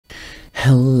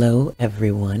Hello,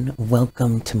 everyone.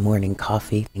 Welcome to Morning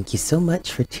Coffee. Thank you so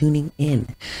much for tuning in.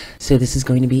 So this is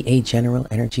going to be a general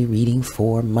energy reading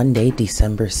for Monday,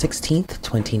 December 16th,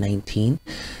 2019.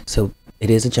 So it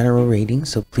is a general reading,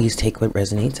 so please take what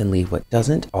resonates and leave what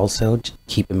doesn't. Also,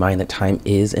 keep in mind that time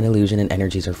is an illusion and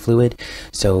energies are fluid.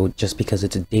 So just because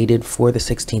it's dated for the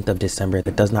 16th of December,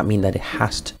 that does not mean that it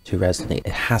has to resonate.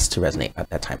 It has to resonate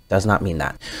at that time. It does not mean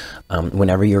that.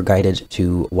 Whenever you're guided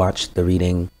to watch the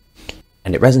reading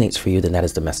and it resonates for you, then that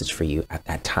is the message for you at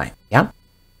that time. Yeah.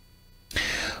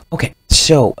 Okay.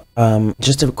 So,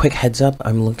 just a quick heads up.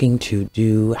 I'm looking to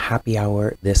do happy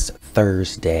hour this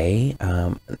Thursday.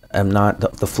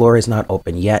 The floor is not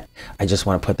open yet. I just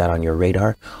want to put that on your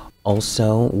radar.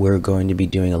 Also, we're going to be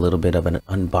doing a little bit of an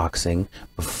unboxing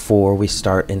before we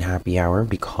start in happy hour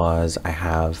because I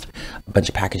have a bunch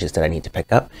of packages that I need to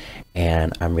pick up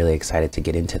and I'm really excited to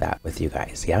get into that with you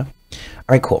guys. Yeah. All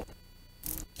right, cool.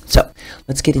 So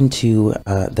let's get into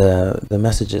the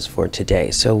messages for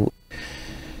today. So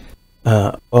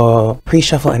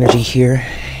pre-shuffle energy here.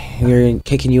 We're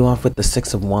kicking you off with the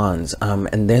Six of Wands.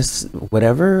 And this,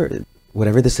 whatever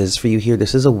this is for you here,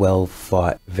 this is a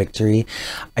well-fought victory.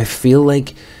 I feel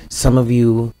like some of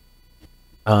you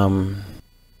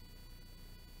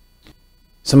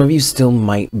still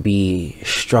might be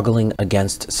struggling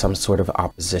against some sort of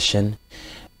opposition.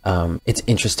 It's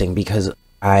interesting because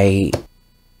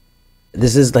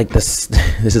this is like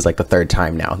the third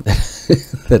time now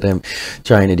that I'm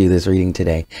trying to do this reading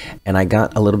today, and I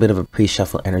got a little bit of a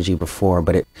pre-shuffle energy before,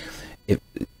 but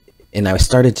and I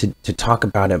started to talk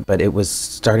about it, but it was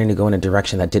starting to go in a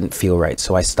direction that didn't feel right,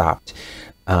 so I stopped.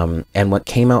 And what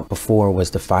came out before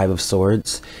was the Five of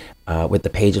Swords with the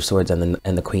Page of Swords and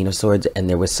the Queen of Swords, and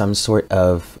there was some sort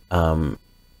of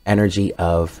energy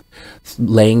of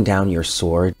laying down your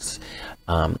swords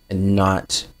and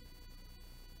not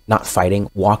fighting,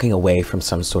 walking away from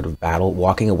some sort of battle,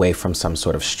 walking away from some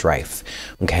sort of strife.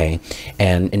 Okay.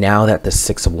 And now that the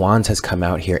Six of Wands has come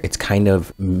out here, it's kind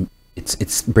of,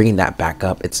 it's bringing that back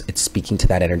up. It's speaking to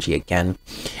that energy again.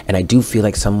 And I do feel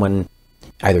like someone,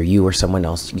 either you or someone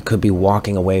else, you could be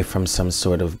walking away from some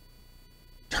sort of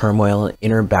turmoil,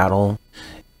 inner battle,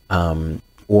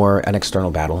 or an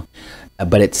external battle.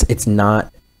 But it's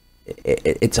not,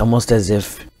 it's almost as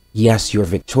if, yes, you're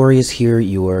victorious here.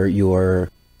 You're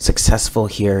successful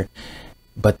here,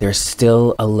 but there's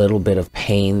still a little bit of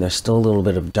pain, there's still a little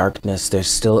bit of darkness, there's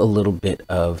still a little bit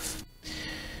of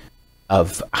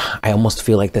I almost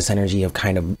feel like this energy of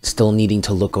kind of still needing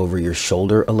to look over your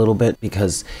shoulder a little bit,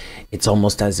 because it's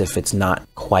almost as if it's not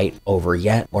quite over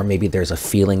yet, or maybe there's a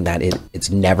feeling that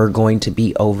it's never going to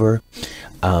be over.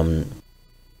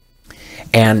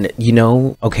 And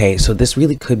okay, so this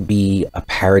really could be a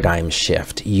paradigm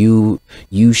shift. You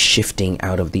shifting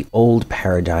out of the old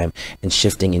paradigm and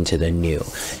shifting into the new.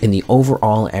 In the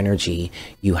overall energy,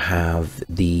 you have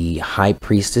the High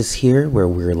Priestess here, where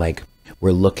we're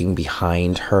looking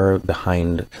behind her,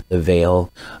 behind the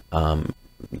veil,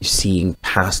 seeing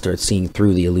past or seeing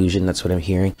through the illusion. That's what I'm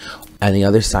hearing. And the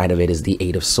other side of it is the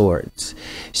Eight of Swords.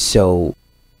 So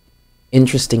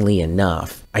interestingly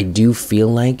enough, I do feel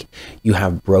like you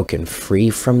have broken free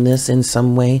from this in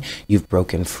some way. You've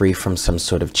broken free from some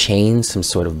sort of chain, some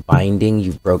sort of binding.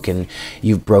 You've broken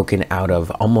out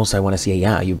of, almost, I want to say,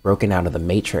 yeah, you've broken out of the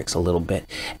matrix a little bit.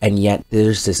 And yet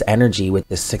there's this energy with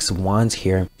this Six of Wands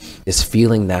here, this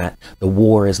feeling that the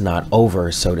war is not over,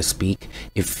 so to speak,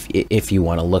 if you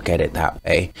want to look at it that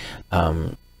way.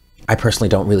 I personally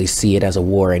don't really see it as a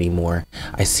war anymore.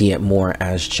 I see it more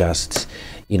as just,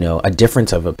 a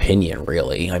difference of opinion,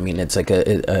 really. I mean, it's like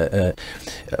a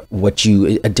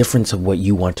difference of what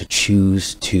you want to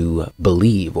choose to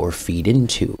believe or feed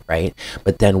into, right?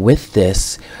 But then with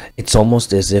this, it's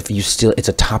almost as if it's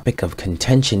a topic of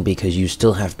contention, because you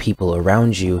still have people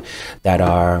around you that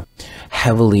are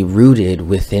heavily rooted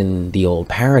within the old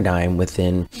paradigm,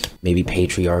 within maybe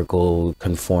patriarchal,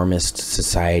 conformist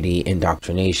society,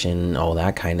 indoctrination, all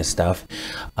that kind of stuff,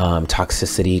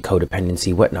 toxicity,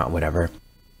 codependency, whatnot, whatever.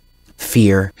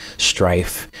 Fear,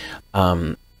 strife,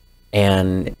 and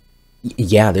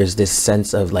yeah, there's this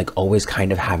sense of like always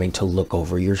kind of having to look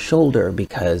over your shoulder,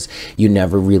 because you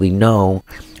never really know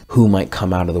who might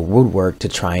come out of the woodwork to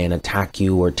try and attack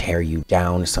you or tear you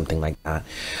down, something like that.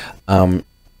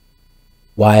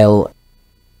 While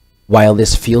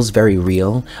this feels very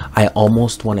real, I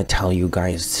almost want to tell you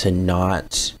guys to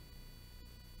not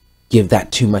give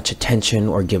that too much attention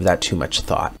or give that too much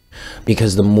thought.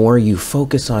 Because the more you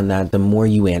focus on that, the more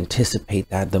you anticipate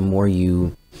that, the more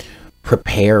you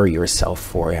prepare yourself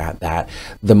for that,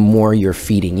 the more you're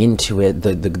feeding into it,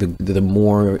 the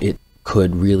more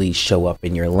could really show up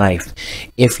in your life.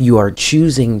 If you are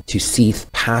choosing to see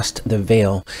past the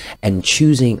veil and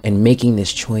choosing and making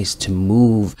this choice to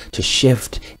move, to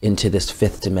shift into this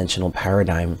fifth dimensional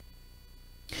paradigm,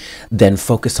 then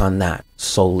focus on that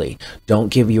solely. Don't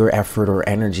give your effort or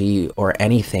energy or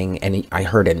anything, and I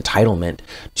heard entitlement,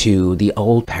 to the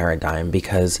old paradigm,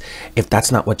 because if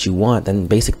that's not what you want, then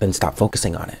then stop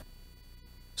focusing on it.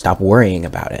 Stop worrying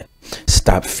about it.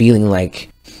 Stop feeling like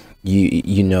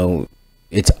you know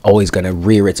it's always going to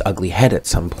rear its ugly head at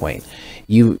some point.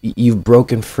 You've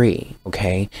broken free,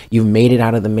 okay? You've made it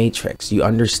out of the matrix. You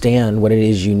understand what it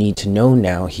is you need to know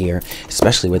now here,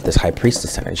 especially with this high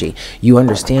priestess energy. You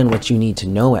understand what you need to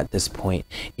know at this point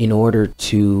in order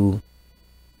to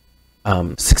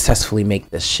successfully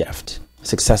make this shift,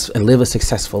 and live a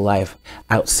successful life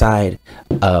outside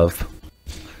of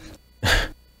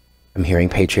I'm hearing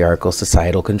patriarchal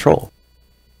societal control.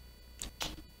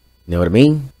 You know what I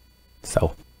mean?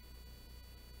 So,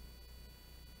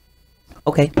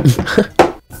 okay.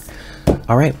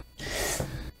 All right.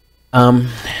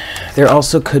 There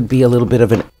also could be a little bit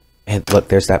of and look,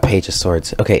 there's that Page of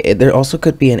Swords. Okay, there also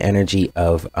could be an energy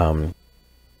of a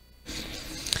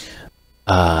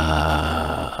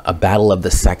battle of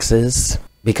the sexes.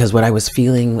 Because what I was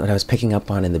feeling, what I was picking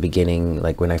up on in the beginning,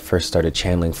 like when I first started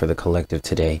channeling for the collective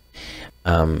today,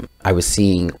 I was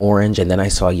seeing orange, and then I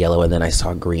saw yellow, and then I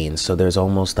saw green. So there's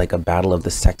almost like a battle of the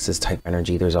sexes type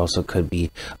energy. There's also could be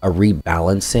a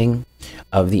rebalancing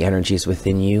of the energies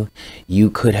within you. You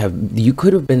could have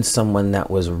been someone that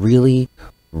was really,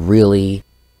 really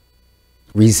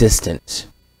resistant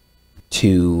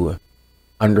to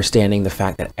understanding the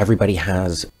fact that everybody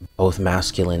has both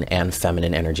masculine and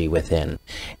feminine energy within.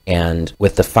 And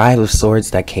with the Five of Swords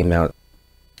that came out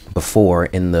before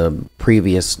in the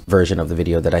previous version of the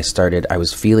video that I started, I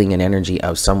was feeling an energy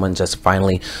of someone just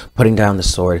finally putting down the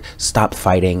sword, stop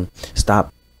fighting,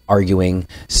 stop arguing,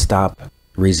 stop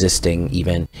resisting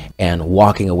even, and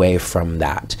walking away from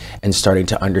that and starting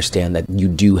to understand that you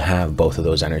do have both of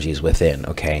those energies within.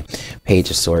 Okay, Page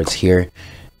of Swords here.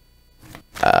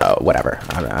 Whatever,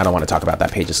 I don't want to talk about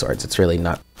that Page of Swords. It's really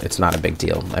not, it's not a big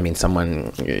deal. I mean,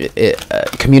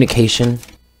 communication,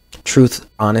 truth,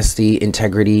 honesty,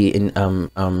 integrity, in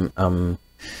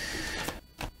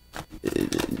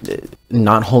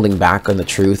not holding back on the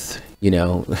truth, you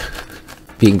know,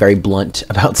 being very blunt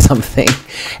about something.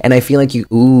 And I feel like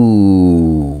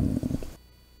well,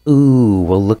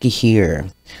 looky here,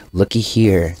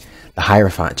 the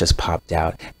Hierophant just popped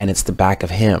out, and it's the back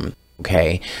of him.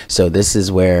 Okay, so this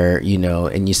is where, you know,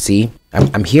 and you see,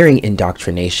 I'm hearing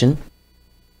indoctrination,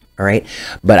 all right,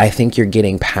 but I think you're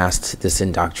getting past this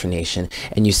indoctrination,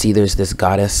 and you see there's this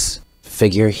goddess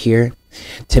figure here.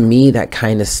 To me, that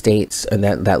kind of states, and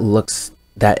that looks,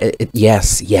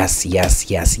 yes,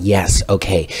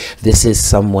 okay, this is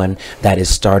someone that is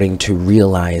starting to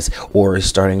realize, or is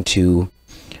starting to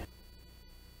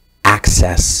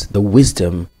access the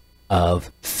wisdom of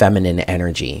feminine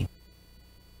energy.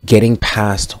 Getting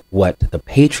past what the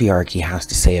patriarchy has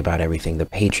to say about everything, the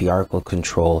patriarchal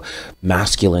control,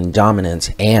 masculine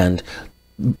dominance,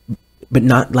 but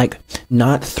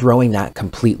not throwing that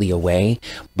completely away,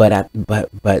 but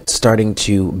starting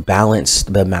to balance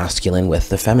the masculine with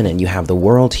the feminine. You have the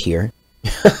World here,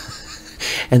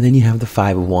 and then you have the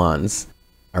Five of Wands.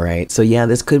 All right, so yeah,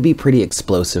 this could be pretty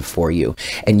explosive for you,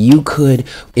 and you could,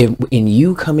 in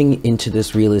you coming into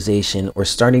this realization or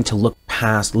starting to look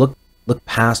past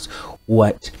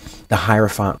what the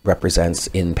Hierophant represents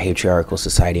in patriarchal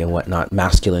society and whatnot,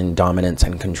 masculine dominance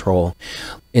and control.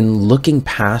 In looking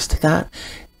past that,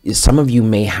 some of you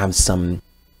may have some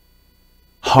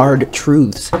hard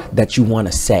truths that you want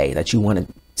to say, that you want to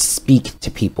speak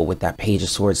to people with that Page of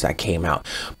Swords that came out.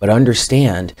 But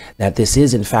understand that this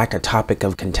is in fact a topic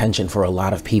of contention for a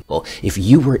lot of people. If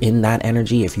you were in that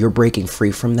energy, if you're breaking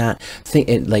free from that,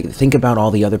 think about all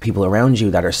the other people around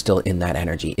you that are still in that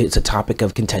energy. It's a topic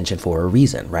of contention for a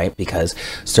reason, right? Because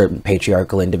certain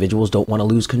patriarchal individuals don't want to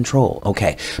lose control.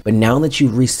 Okay, but now that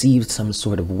you've received some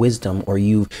sort of wisdom, or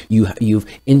you've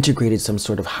integrated some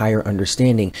sort of higher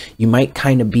understanding, you might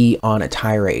kind of be on a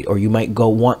tirade, or you might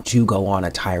want to go on a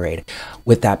tirade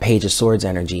with that Page of Swords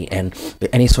energy, and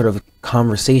any sort of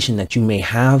conversation that you may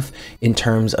have in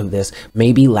terms of this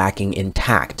may be lacking in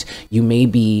tact. You may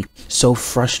be so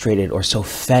frustrated or so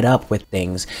fed up with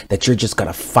things that you're just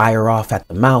gonna fire off at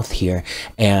the mouth here,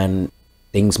 and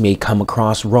things may come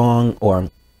across wrong, or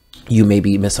you may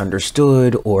be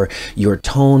misunderstood, or your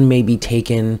tone may be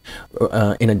taken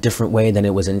in a different way than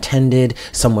it was intended.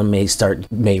 Someone may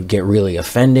get really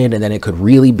offended, and then it could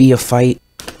really be a fight.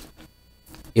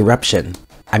 Eruption.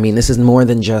 I mean, this is more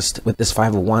than just, with this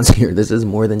Five of Wands here, this is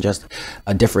more than just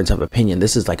a difference of opinion.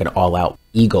 This is like an all-out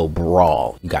ego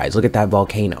brawl, you guys. Look at that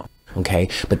volcano, okay?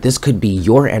 But this could be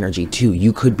your energy too.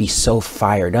 You could be so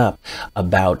fired up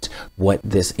about what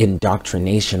this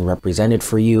indoctrination represented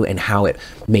for you and how it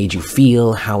made you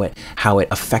feel, how it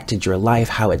affected your life,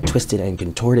 how it twisted and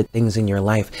contorted things in your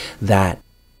life, that,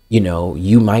 you know,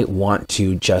 you might want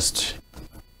to just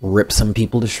rip some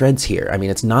people to shreds here. I mean,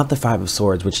 it's not the Five of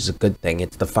Swords, which is a good thing.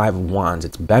 It's the Five of Wands.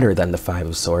 It's better than the Five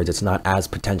of Swords. It's not as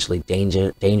potentially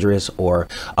dangerous or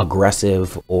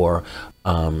aggressive or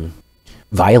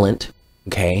violent,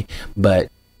 okay? But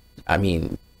I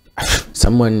mean,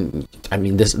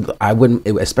 I wouldn't,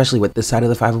 especially with this side of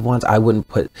the Five of Wands, I wouldn't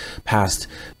put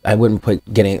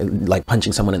getting, like,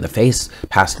 punching someone in the face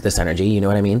past this energy, you know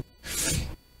what I mean?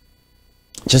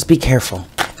 Just be careful.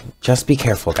 Just be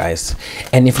careful, guys.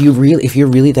 And if you're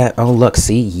really that, oh look,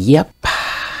 see, yep,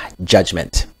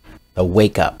 judgment, the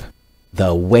wake up,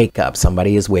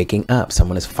 somebody is waking up,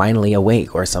 someone is finally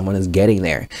awake, or someone is getting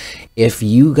there. If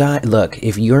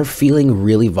you're feeling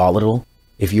really volatile,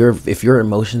 if your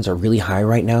emotions are really high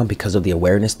right now because of the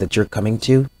awareness that you're coming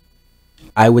to,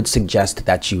 I would suggest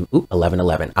that you,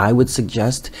 1111, I would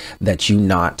suggest that you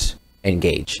not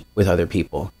engage with other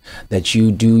people, that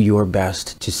you do your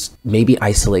best to maybe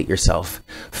isolate yourself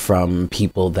from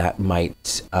people that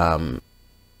might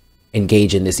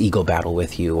engage in this ego battle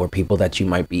with you, or people that you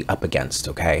might be up against,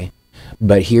 okay?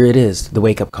 But here it is, the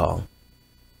wake-up call.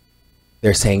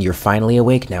 They're saying you're finally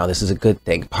awake now. This is a good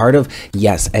thing. Part of,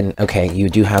 yes, and okay,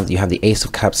 you have the Ace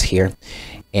of Cups here,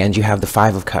 and you have the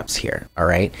Five of Cups here, all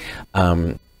right?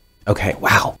 Okay,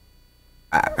 wow.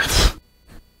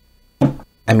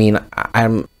 I mean,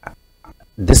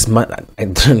 this month,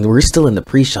 we're still in the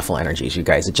pre-shuffle energies, you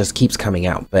guys. It just keeps coming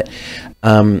out. But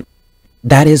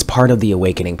that is part of the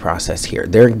awakening process here.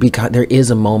 There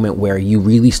is a moment where you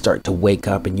really start to wake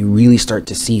up and you really start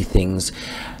to see things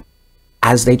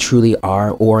as they truly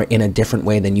are, or in a different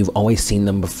way than you've always seen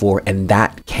them before. And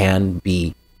that can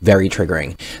be very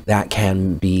triggering. That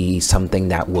can be something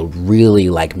that will really,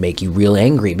 like, make you real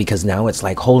angry, because now it's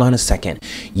like, hold on a second,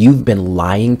 you've been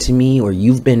lying to me, or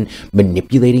you've been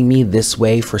manipulating me this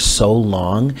way for so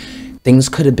long. Things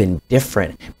could have been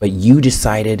different, but you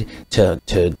decided to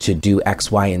do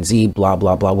X, Y, and Z, blah,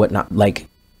 blah, blah, whatnot. Like,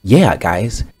 yeah,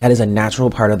 guys, that is a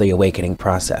natural part of the awakening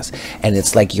process. And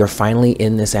it's like you're finally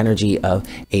in this energy of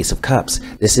Ace of Cups.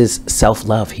 This is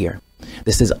self-love here.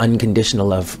 This is unconditional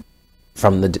love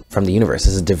from the universe.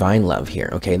 This is divine love here,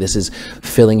 okay? This is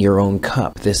filling your own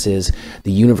cup. This is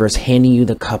the universe handing you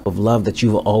the cup of love that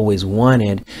you've always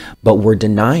wanted, but were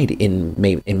denied in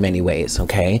many ways,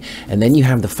 okay? And then you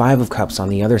have the Five of Cups on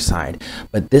the other side.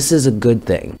 But this is a good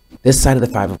thing. This side of the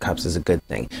Five of Cups is a good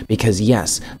thing, because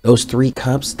yes, those three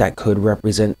cups that could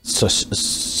represent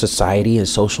society and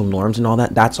social norms and all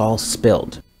that, that's all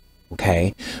spilled.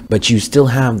 Okay, but you still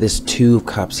have this Two of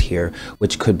Cups here,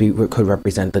 which could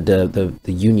represent the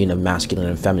union of masculine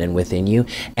and feminine within you,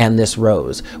 and this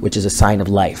Rose, which is a sign of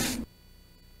life.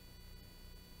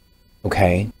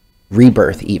 Okay,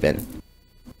 rebirth even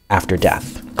after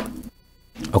death.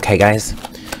 Okay, guys.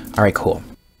 All right, cool.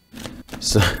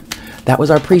 So that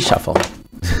was our pre-shuffle.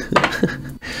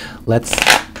 Let's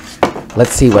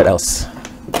see what else.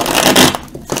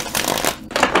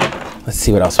 Let's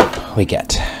see what else we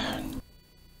get.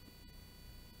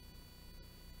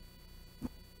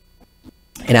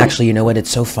 And actually, you know what? It's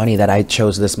so funny that I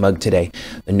chose this mug today,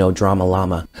 the No Drama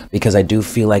Llama, because I do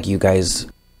feel like you guys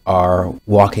are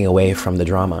walking away from the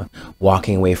drama,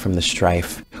 walking away from the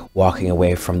strife, walking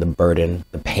away from the burden,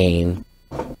 the pain,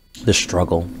 the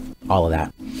struggle, all of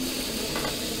that.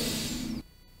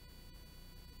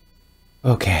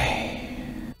 Okay.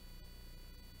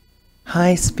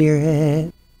 Hi,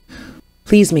 Spirit.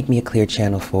 Please make me a clear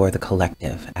channel for the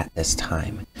collective at this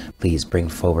time. Please bring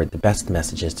forward the best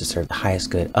messages to serve the highest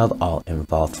good of all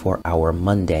involved for our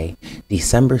Monday,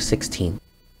 December 16th,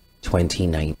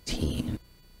 2019.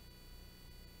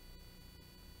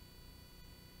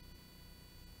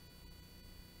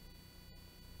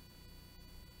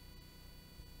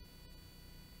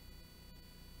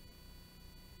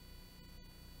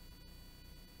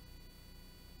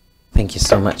 Thank you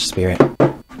so much, Spirit.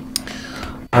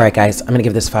 All right, guys, I'm going to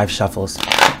give this 5 shuffles,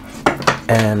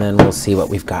 and then we'll see what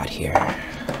we've got here.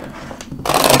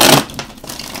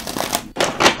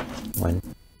 1,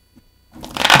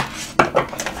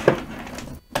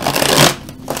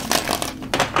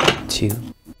 2,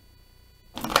 3,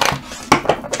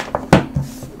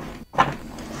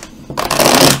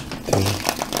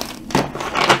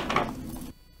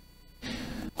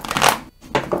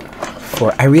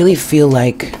 4. I really feel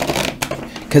like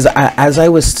because as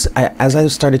I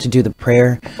started to do the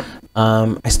prayer,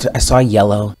 I saw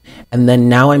yellow, and then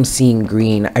now I'm seeing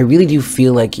green. I really do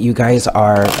feel like you guys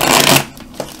are,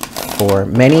 for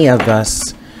many of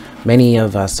us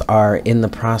are in the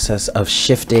process of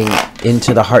shifting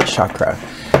into the heart chakra,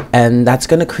 and that's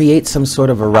going to create some sort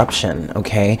of eruption.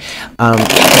 Okay,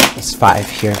 it's 5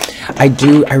 here.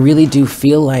 I really do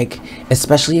feel like,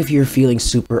 especially if you're feeling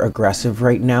super aggressive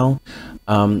right now,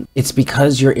 it's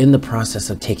because you're in the process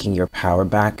of taking your power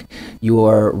back.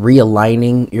 You're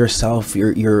realigning yourself.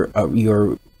 You're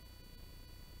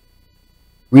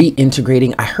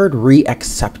reintegrating. I heard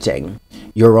re-accepting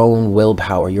your own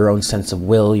willpower, your own sense of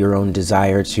will, your own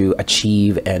desire to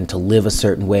achieve and to live a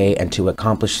certain way and to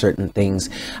accomplish certain things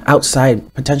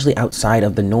potentially outside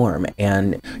of the norm.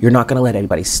 And you're not going to let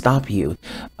anybody stop you.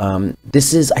 I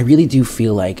really do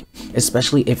feel like,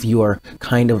 especially if you're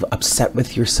kind of upset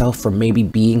with yourself for maybe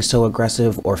being so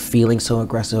aggressive or feeling so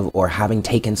aggressive or having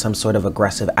taken some sort of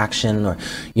aggressive action, or,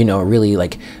 really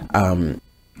like,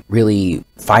 really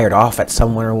fired off at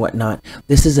someone or whatnot,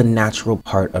 this is a natural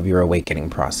part of your awakening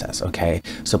process. Okay,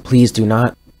 so please do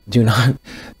not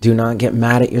get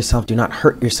mad at yourself. Do not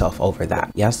hurt yourself over that.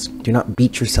 Yes, do not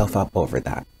beat yourself up over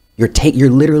that. You're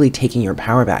literally taking your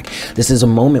power back. This is a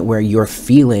moment where you're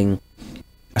feeling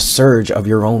a surge of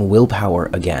your own willpower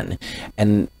again,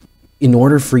 and in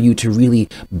order for you to really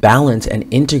balance and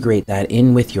integrate that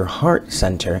in with your heart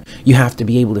center, you have to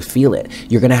be able to feel it.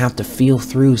 You're going to have to feel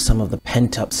through some of the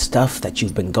pent-up stuff that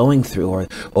you've been going through,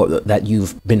 or that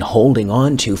you've been holding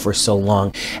on to for so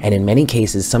long. And in many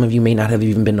cases, some of you may not have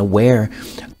even been aware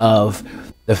of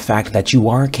the fact that you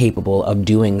are capable of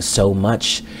doing so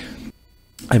much.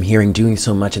 I'm hearing doing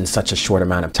so much in such a short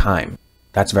amount of time.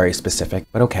 That's very specific,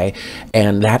 but okay.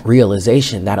 And that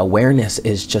realization, that awareness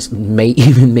may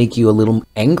even make you a little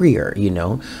angrier,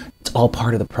 It's all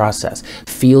part of the process.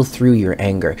 Feel through your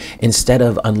anger. Instead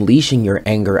of unleashing your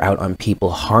anger out on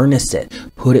people, harness it.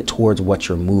 Put it towards what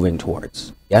you're moving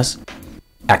towards. Yes?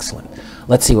 Excellent.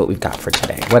 Let's see what we've got for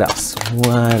today. What else?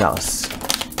 What else?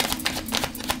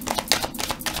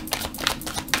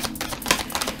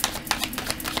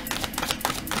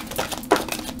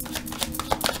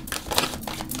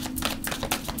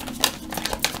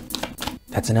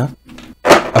 That's enough?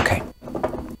 Okay.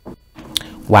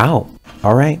 Wow.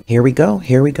 All right. Here we go.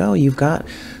 Here we go. You've got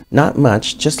not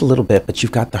much, just a little bit, but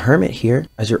you've got the Hermit here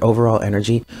as your overall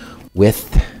energy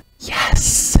with,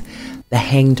 yes, the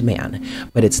Hanged Man.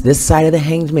 But it's this side of the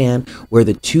Hanged Man where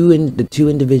the two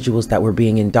individuals that were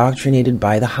being indoctrinated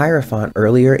by the Hierophant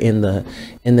earlier in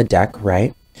the deck,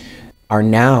 right, are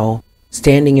now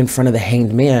standing in front of the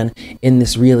Hanged Man in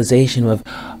this realization of,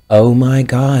 oh my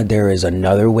God, there is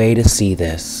another way to see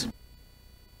this.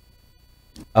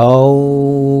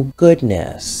 Oh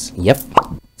goodness. Yep,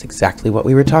 that's exactly what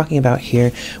we were talking about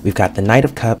here. We've got the Knight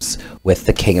of Cups with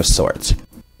the King of Swords.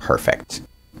 Perfect.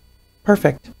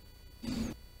 Perfect.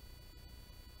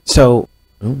 So,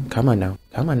 come on now.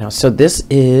 Come on now. So this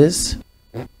is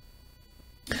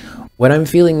what I'm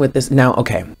feeling with this. Now,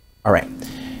 okay. All right.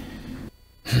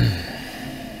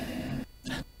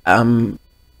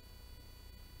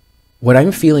 What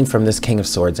I'm feeling from this King of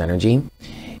Swords energy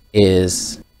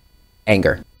is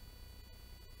anger.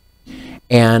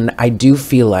 And I do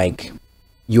feel like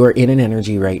you're in an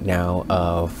energy right now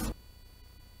of,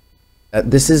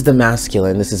 this is the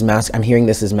masculine, I'm hearing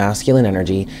this is masculine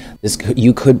energy.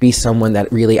 You could be someone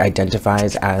that really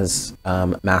identifies as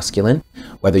masculine,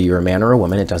 whether you're a man or a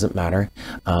woman, it doesn't matter.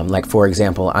 Like, for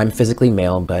example, I'm physically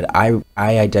male, but I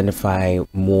identify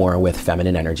more with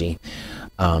feminine energy.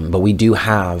 But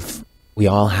we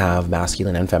all have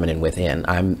masculine and feminine within.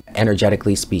 I'm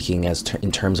energetically speaking,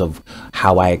 in terms of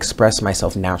how I express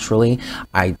myself naturally,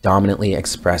 I dominantly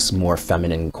express more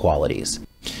feminine qualities.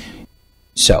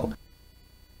 So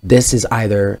this is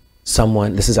either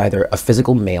a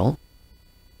physical male.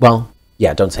 Well,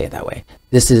 yeah, don't say it that way.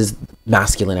 This is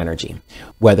masculine energy,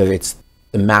 whether it's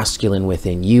the masculine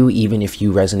within you, even if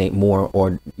you resonate more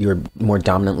or you're more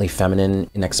dominantly feminine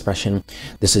in expression,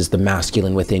 this is the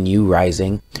masculine within you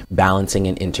rising, balancing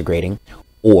and integrating,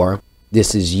 or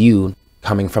this is you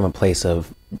coming from a place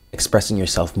of expressing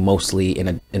yourself mostly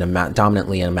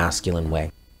dominantly in a masculine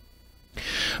way.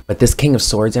 But this King of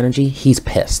Swords energy, he's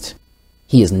pissed.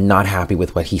 He is not happy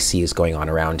with what he sees going on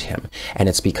around him. And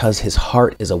it's because his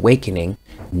heart is awakening,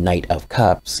 Knight of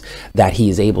Cups, that he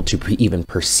is able to even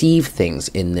perceive things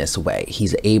in this way.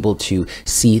 He's able to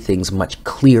see things much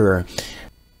clearer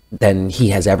than he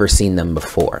has ever seen them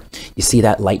before. You see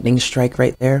that lightning strike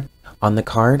right there on the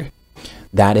card?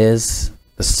 That is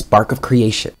the spark of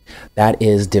creation. That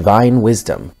is divine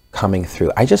wisdom coming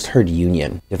through. I just heard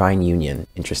union, divine union.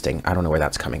 Interesting. I don't know where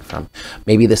that's coming from.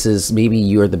 Maybe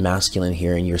you're the masculine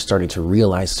here and you're starting to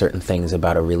realize certain things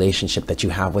about a relationship that you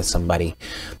have with somebody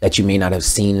that you may not have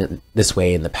seen this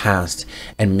way in the past.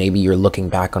 And maybe you're looking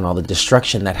back on all the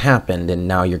destruction that happened and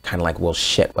now you're kind of like, well,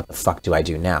 shit, what the fuck do I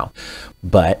do now?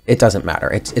 But it doesn't matter.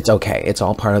 It's okay. It's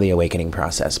all part of the awakening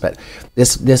process. But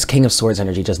this King of Swords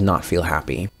energy does not feel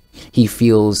happy. He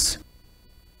feels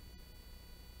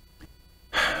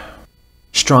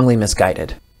strongly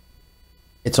misguided.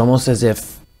 It's almost as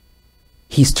if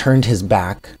he's turned his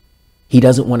back. He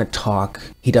doesn't want to talk.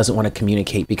 He doesn't want to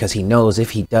communicate because he knows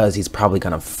if he does, he's probably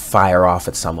going to fire off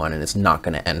at someone and it's not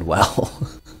going to end well.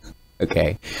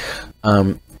 Okay.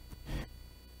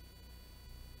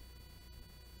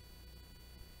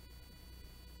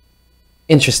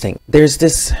 Interesting. There's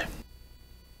this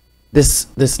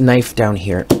knife down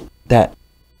here that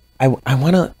I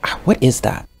want to, what is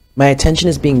that? My attention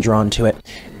is being drawn to it,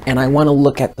 and I want to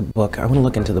look at the book. I want to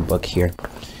look into the book here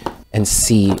and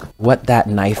see what that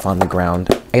knife on the ground,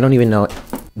 I don't even know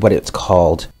what it's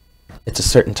called. It's a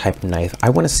certain type of knife. I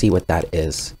want to see what that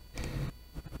is.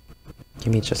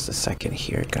 Give me just a second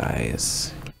here,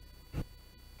 guys.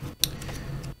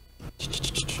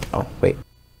 Oh, wait.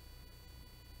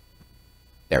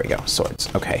 There we go, swords.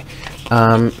 Okay.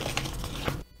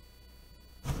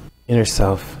 Inner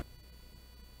self.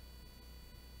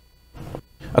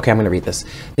 Okay, I'm going to read this.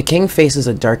 The king faces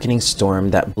a darkening storm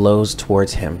that blows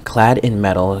towards him. Clad in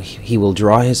metal, he will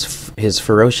draw his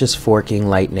ferocious forking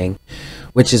lightning,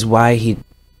 which is why he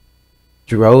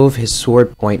drove his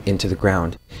sword point into the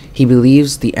ground. He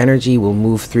believes the energy will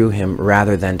move through him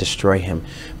rather than destroy him.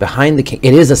 Behind the king,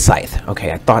 it is a scythe.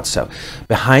 Okay, I thought so.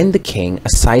 Behind the king, a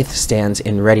scythe stands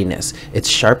in readiness, its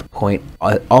sharp point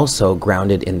also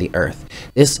grounded in the earth.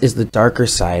 This is the darker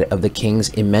side of the king's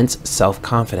immense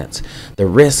self-confidence. The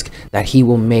risk that he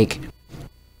will make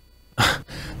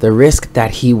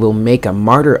a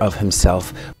martyr of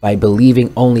himself by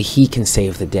believing only he can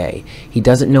save the day. He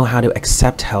doesn't know how to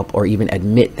accept help or even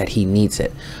admit that he needs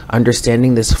it.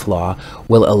 Understanding this flaw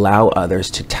will allow others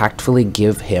to tactfully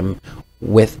give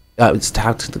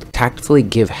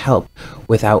help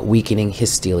without weakening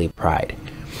his steely pride.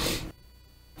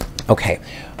 Okay,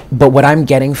 but what I'm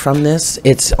getting from this,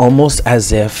 it's almost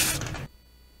as if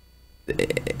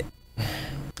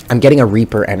I'm getting a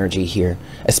reaper energy here,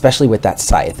 especially with that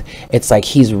scythe. It's like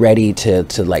he's ready to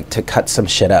cut some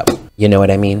shit up. You know what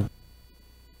I mean?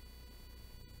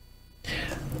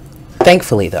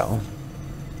 Thankfully, though,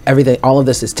 all of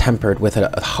this is tempered with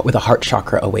a heart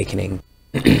chakra awakening,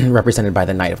 represented by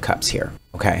the Knight of Cups here.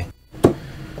 Okay.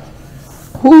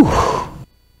 Whew.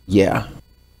 Yeah.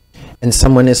 And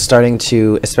someone is starting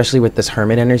to, especially with this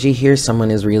hermit energy here, someone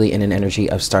is really in an energy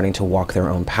of starting to walk their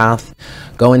own path,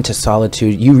 go into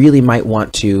solitude. You really might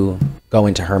want to go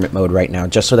into hermit mode right now,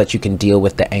 just so that you can deal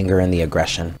with the anger and the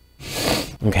aggression.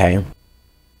 Okay.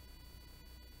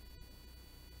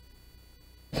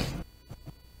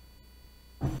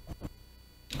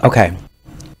 Okay.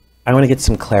 I want to get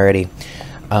some clarity.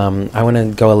 I want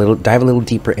to go dive a little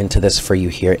deeper into this for you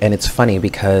here. And it's funny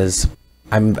because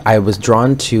I was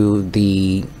drawn to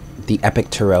the Epic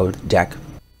Tarot deck,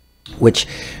 which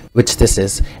this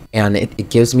is, and it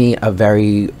gives me a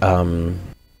very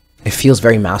it feels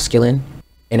very masculine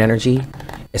in energy,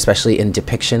 especially in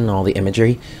depiction, all the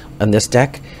imagery on this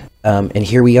deck. And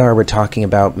here we're talking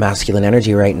about masculine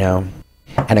energy right now,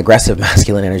 and aggressive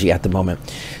masculine energy at the moment.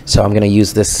 So I'm going to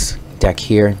use this deck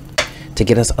here to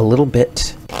get us a little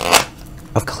bit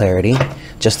of clarity,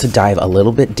 just to dive a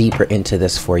little bit deeper into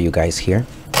this for you guys here.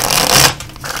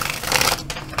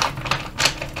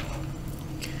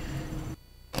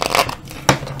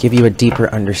 Give you a deeper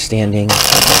understanding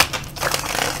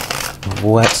of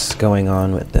what's going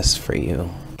on with this for you.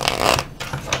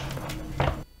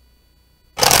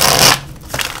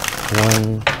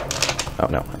 Oh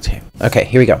no, that's here. Okay,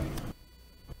 here we go.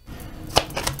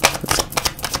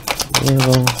 A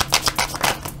little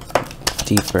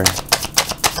deeper.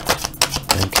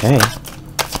 Okay.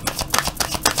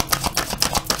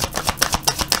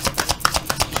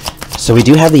 So we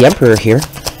do have the Emperor here.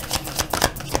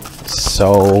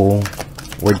 So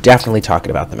we're definitely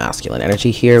talking about the masculine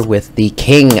energy here with the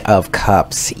King of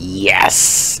Cups.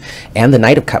 Yes. And the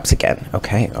Knight of Cups again.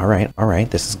 Okay. All right. All right.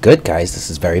 This is good, guys. This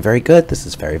is very, very good. This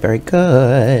is very, very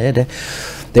good.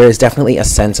 There is definitely a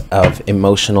sense of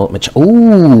emotional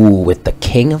ooh, with the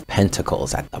King of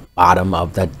Pentacles at the bottom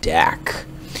of the deck.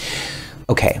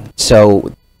 Okay,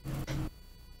 so,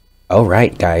 all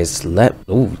right, guys,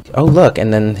 oh, look,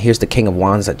 and then here's the King of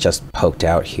Wands that just poked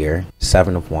out here.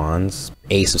 7 of Wands,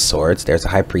 Ace of Swords. There's the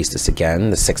High Priestess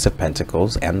again, the Six of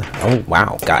Pentacles, and oh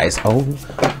wow, guys, oh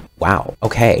wow.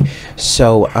 Okay,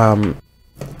 so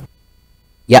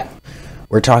yeah,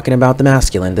 we're talking about the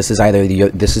masculine. This is either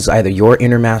your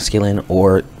inner masculine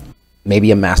or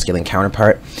maybe a masculine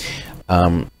counterpart.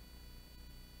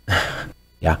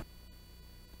 Yeah.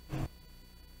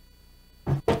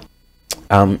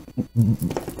 I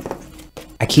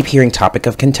keep hearing topic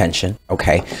of contention,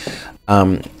 okay?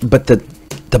 But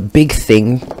the big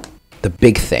thing, the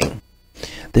big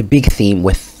theme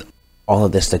with all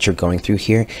of this that you're going through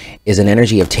here is an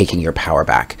energy of taking your power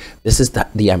back. This is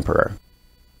the Emperor.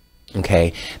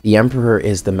 Okay, the Emperor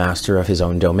is the master of his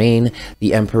own domain.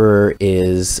 The Emperor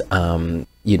is,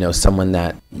 you know, someone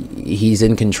that he's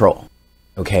in control.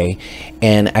 Okay,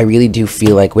 and I really do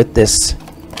feel like with this,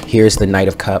 here's the Knight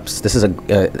of Cups. This is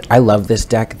I love this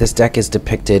deck. This deck is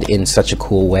depicted in such a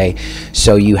cool way.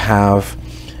 So you have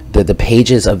the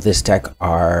pages of this deck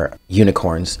are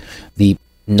unicorns. The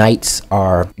knights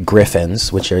are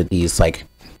griffins, which are these like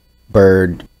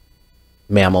bird,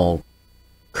 mammal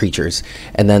creatures,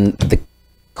 and then the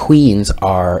queens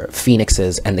are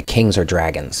phoenixes and the kings are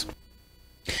dragons.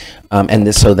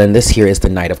 So then this here is the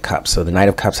Knight of Cups. So the Knight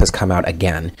of Cups has come out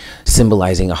again,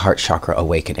 symbolizing a heart chakra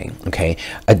awakening, okay?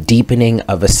 A deepening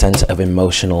of a sense of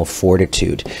emotional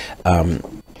fortitude.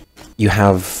 You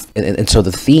have, and so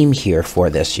the theme here for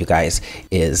this, you guys,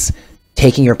 is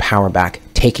taking your power back,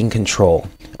 taking control,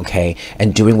 okay,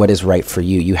 and doing what is right for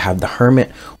you. You have the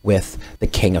Hermit with the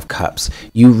King of Cups.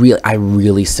 I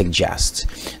really suggest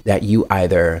that you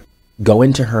either go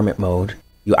into hermit mode,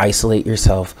 you isolate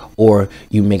yourself, or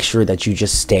you make sure that you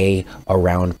just stay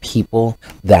around people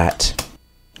that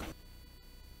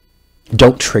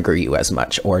don't trigger you as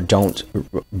much or don't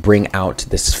bring out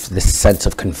this sense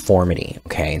of conformity,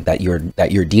 okay, that you're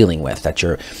dealing with, that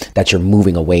you're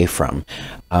moving away from.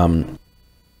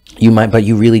 But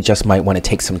you really just might want to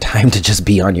take some time to just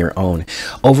be on your own.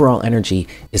 Overall energy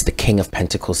is the King of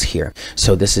Pentacles here.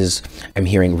 So this is, I'm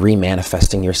hearing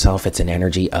remanifesting yourself. It's an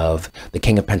energy of the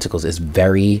King of Pentacles is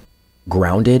very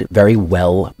grounded, very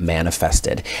well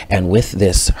manifested. And with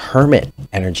this Hermit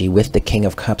energy, with the King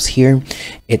of Cups here,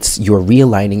 you're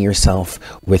realigning yourself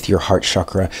with your heart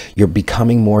chakra. You're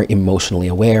becoming more emotionally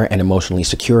aware and emotionally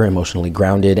secure, emotionally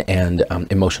grounded, and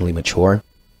emotionally mature.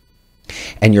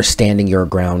 And you're standing your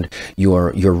ground.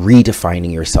 You're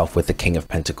redefining yourself with the King of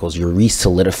Pentacles. You're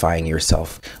re-solidifying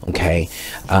yourself, okay?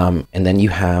 And then you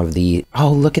have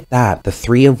oh, look at that, the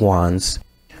Three of Wands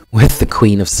with the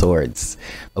Queen of Swords,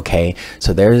 okay?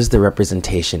 So there's the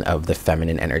representation of the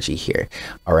feminine energy here,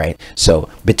 all right? So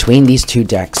between these two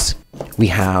decks, we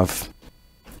have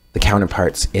the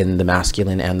counterparts in the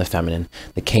masculine and the feminine,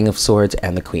 the King of Swords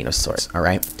and the Queen of Swords, all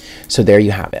right? So there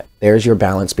you have it. There's your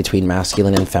balance between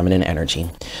masculine and feminine energy.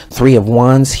 Three of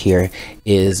Wands here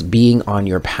is being on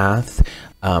your path,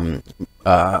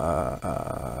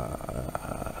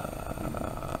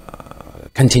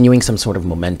 continuing some sort of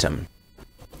momentum.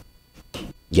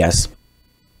 Yes.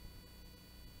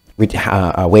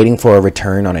 Waiting for a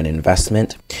return on an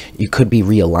investment. You could be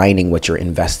realigning what you're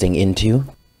investing into.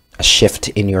 A shift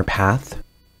in your path,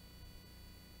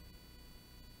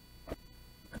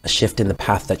 a shift in the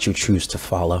path that you choose to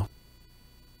follow.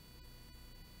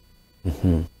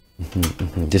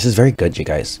 This is very good, you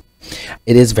guys.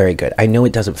 It is very good. I know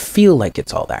it doesn't feel like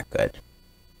it's all that good.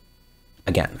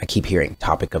 Again, I keep hearing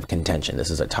topic of contention. This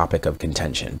is a topic of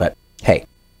contention, but hey,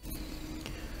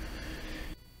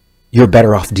 you're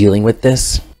better off dealing with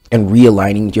this and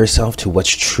realigning yourself to what's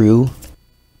true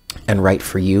and right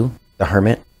for you, the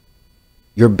Hermit.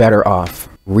 You're better off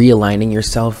realigning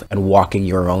yourself and walking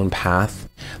your own path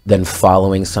than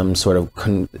following some sort of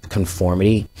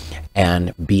conformity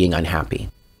and being unhappy.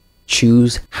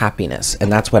 Choose happiness. And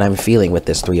that's what I'm feeling with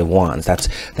this Three of Wands.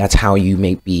 That's how you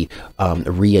may be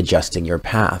readjusting your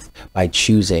path, by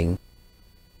choosing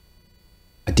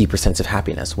a deeper sense of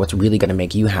happiness. What's really going to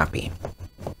make you happy?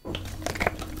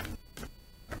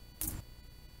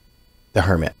 The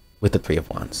Hermit with the Three of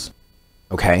Wands.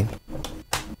 Okay?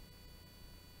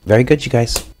 Very good, you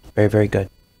guys. Very, very good.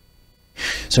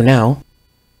 So now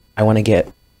I want to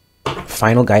get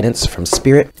final guidance from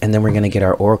Spirit, and then we're going to get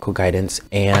our Oracle guidance,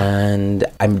 and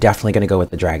I'm definitely going to go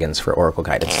with the dragons for Oracle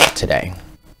guidance today.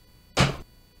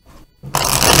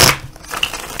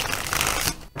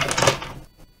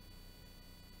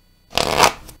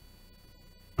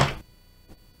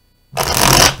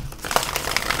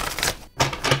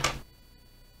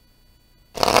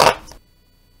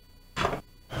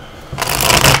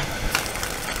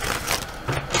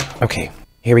 Okay,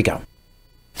 here we go.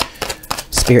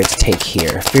 Spirit's take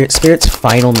here. Spirit's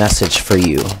final message for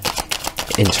you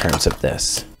in terms of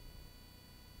this.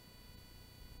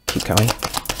 Keep going.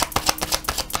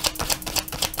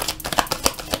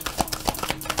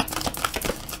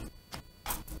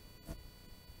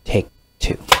 Take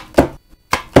 2.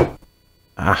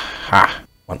 Aha.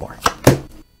 One more.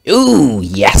 Ooh,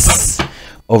 yes.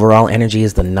 Overall energy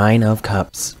is the 9 of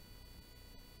Cups.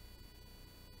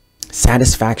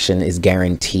 Satisfaction is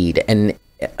guaranteed. And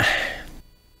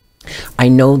I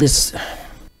know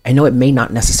it may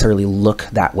not necessarily look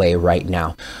that way right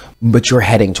now, but you're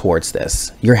heading towards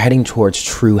this. You're heading towards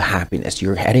true happiness.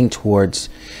 You're heading towards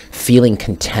feeling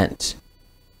content.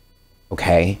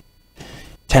 Okay?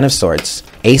 10 of Swords,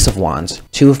 Ace of Wands,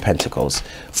 2 of Pentacles,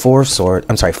 4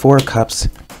 of Cups,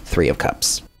 3 of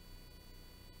Cups.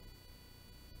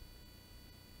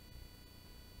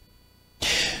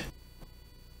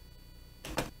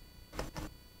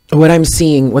 What I'm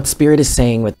seeing, what Spirit is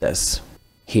saying with this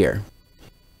here,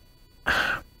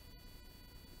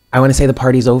 I want to say the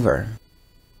party's over.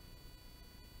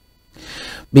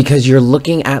 Because you're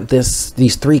looking at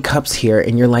these 3 cups here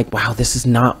and you're like, wow, this is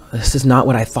not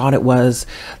what I thought it was.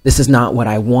 This is not what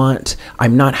I want.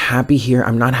 I'm not happy here.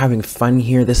 I'm not having fun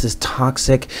here. This is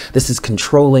toxic. This is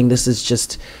controlling. This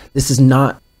is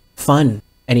not fun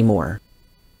anymore.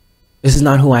 This is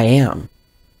not who I am.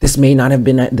 This may not have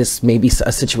been, this may be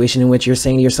a situation in which you're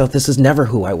saying to yourself, this is never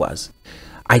who I was.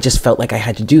 I just felt like I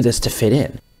had to do this to fit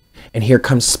in. And here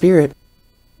comes Spirit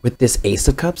with this Ace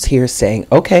of Cups here saying,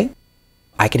 okay,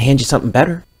 I can hand you something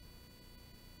better.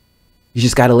 You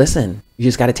just got to listen. You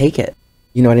just got to take it.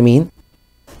 You know what I mean?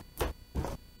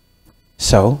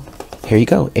 So here you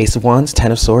go. Ace of Wands,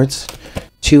 10 of Swords,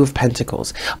 2 of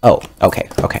Pentacles. Oh, okay.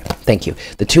 Okay. Thank you.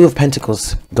 The 2 of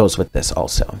Pentacles goes with this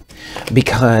also,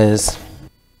 because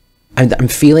I'm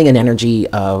feeling an energy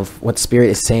of what Spirit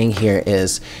is saying here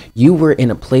is you were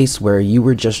in a place where you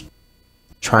were just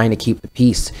trying to keep the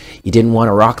peace. You didn't want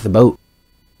to rock the boat.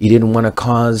 You didn't want to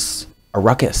cause a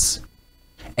ruckus.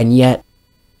 And yet,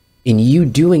 in you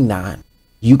doing that,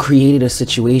 you created a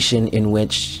situation in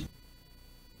which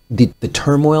the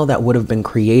turmoil that would have been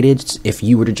created if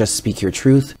you were to just speak your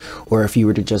truth, or if you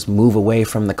were to just move away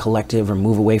from the collective or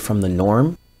move away from the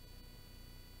norm,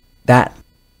 that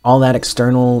all that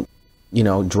external,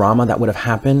 drama that would have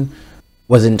happened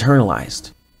was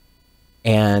internalized.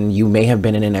 And you may have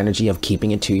been in an energy of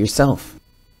keeping it to yourself.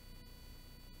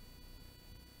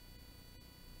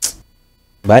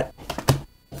 But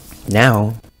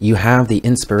now you have the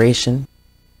inspiration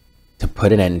to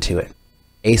put an end to it.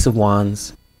 Ace of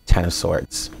Wands, 10 of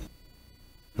Swords.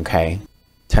 Okay?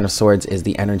 10 of Swords is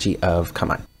the energy of,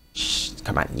 come on,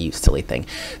 you silly thing.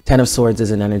 10 of Swords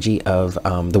is an energy of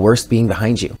the worst being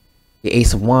behind you. The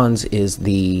Ace of Wands is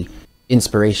the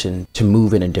inspiration to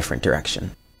move in a different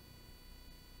direction.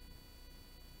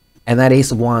 And that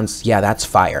Ace of Wands, yeah, that's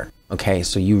fire. Okay,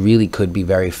 so you really could be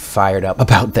very fired up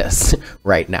about this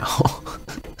right now.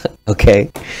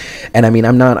 Okay? And I mean,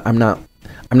 I'm not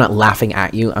laughing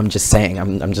at you. I'm just saying,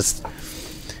 I'm just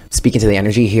speaking to the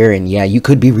energy here, and yeah, you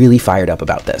could be really fired up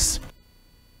about this.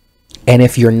 And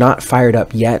if you're not fired up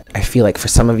yet, I feel like for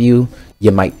some of you,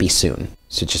 you might be soon.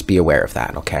 So just be aware of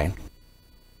that, okay?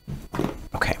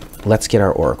 Okay, let's get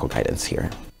our oracle guidance here.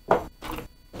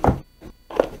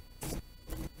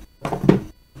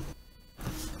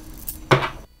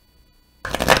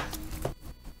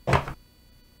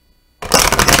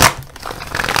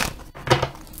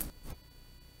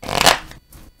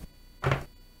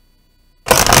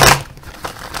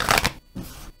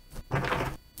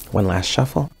 One last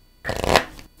shuffle.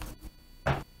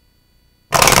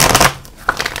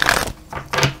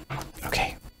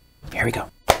 Okay, here we go.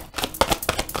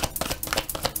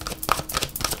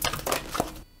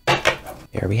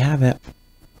 Here we have it.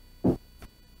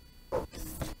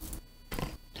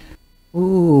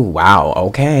 Ooh, wow,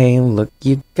 okay, look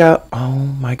you go. Oh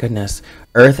my goodness.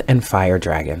 Earth and Fire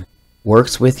Dragon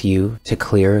works with you to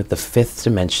clear the 5th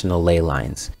dimensional ley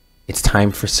lines. It's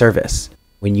time for service.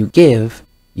 When you give,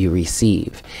 you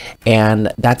receive.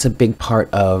 And that's a big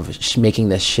part of making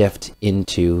this shift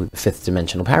into the 5th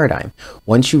dimensional paradigm.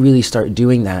 Once you really start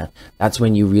doing that, that's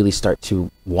when you really start to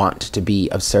want to be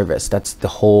of service. That's the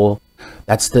whole,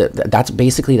 that's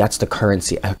basically the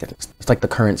currency. It's like the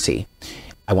currency,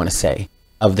 I want to say,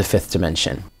 of the 5th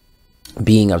dimension,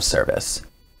 being of service.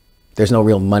 There's no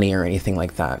real money or anything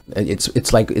like that.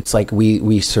 It's like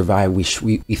we survive, we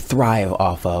thrive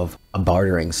off of a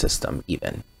bartering system,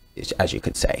 even, as you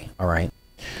could say. All right,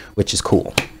 which is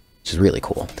cool, which is really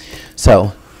cool.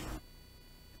 So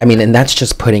I mean, and that's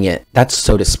just putting it, that's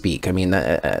so to speak. I mean,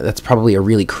 that's probably a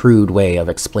really crude way of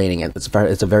explaining it.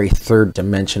 It's a very third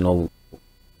dimensional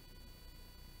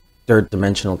third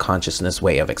dimensional consciousness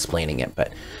way of explaining it,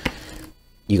 but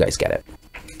you guys get it.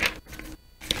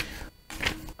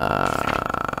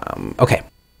 Okay.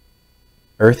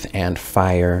 Earth and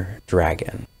Fire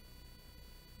Dragon.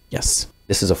 Yes,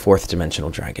 this is a fourth dimensional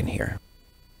dragon here.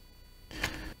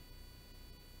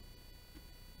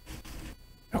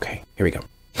 Okay, here we go.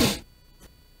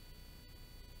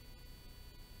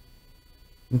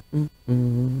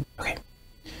 Okay.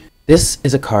 This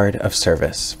is a card of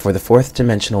service for the fourth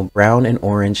dimensional brown and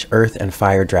orange earth and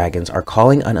fire dragons are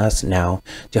calling on us now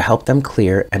to help them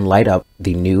clear and light up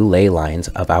the new ley lines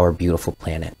of our beautiful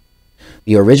planet.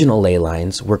 The original ley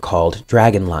lines were called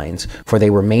dragon lines, for they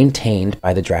were maintained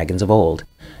by the dragons of old.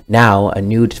 Now, a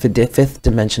new fifth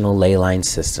dimensional ley line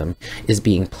system is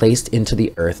being placed into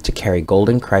the earth to carry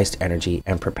golden Christ energy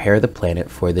and prepare the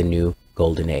planet for the new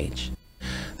golden age.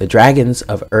 The dragons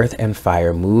of earth and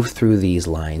fire move through these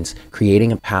lines,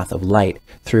 creating a path of light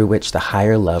through which the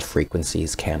higher love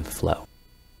frequencies can flow.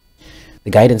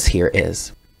 The guidance here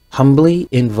is, humbly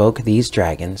invoke these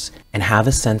dragons and have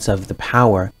a sense of the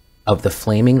power of the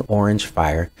flaming orange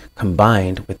fire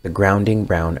combined with the grounding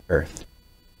brown earth.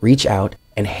 Reach out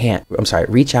a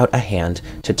hand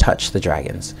to touch the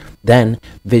dragons. Then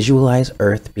visualize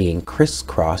earth being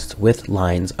crisscrossed with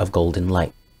lines of golden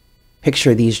light.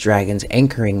 Picture these dragons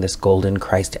anchoring this golden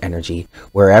Christ energy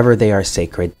wherever they are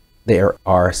sacred. There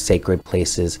are sacred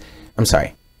places. Let's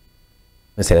say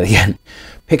that again.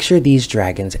 Picture these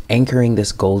dragons anchoring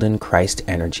this golden Christ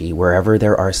energy wherever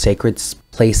there are sacred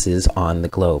places on the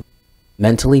globe.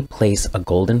 Mentally place a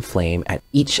golden flame at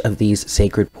each of these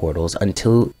sacred portals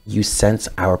until you sense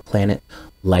our planet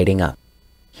lighting up.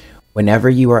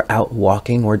 Whenever you are out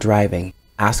walking or driving,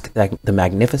 ask the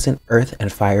magnificent earth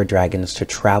and fire dragons to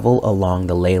travel along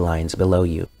the ley lines below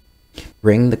you.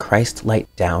 Bring the Christ light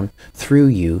down through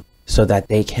you so that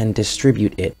they can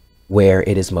distribute it where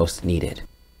it is most needed.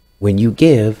 When you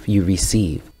give, you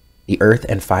receive. The earth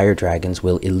and fire dragons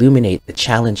will illuminate the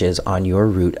challenges on your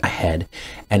route ahead,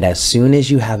 and as soon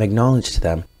as you have acknowledged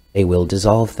them, they will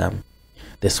dissolve them.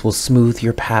 This will smooth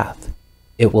your path.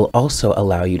 It will also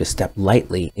allow you to step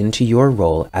lightly into your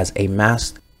role as a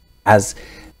master as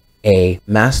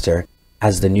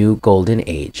the new golden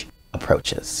age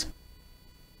approaches.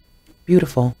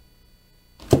 Beautiful.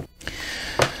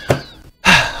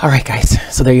 All right, guys,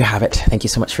 so there you have it. Thank you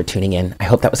so much for tuning in. I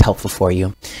hope that was helpful for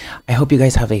you. I hope you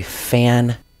guys have a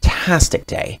fantastic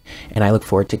day, and I look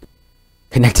forward to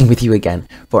connecting with you again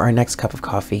for our next cup of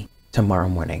coffee tomorrow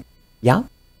morning. Yeah?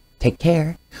 Take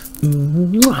care.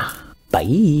 Mwah.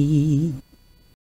 Bye.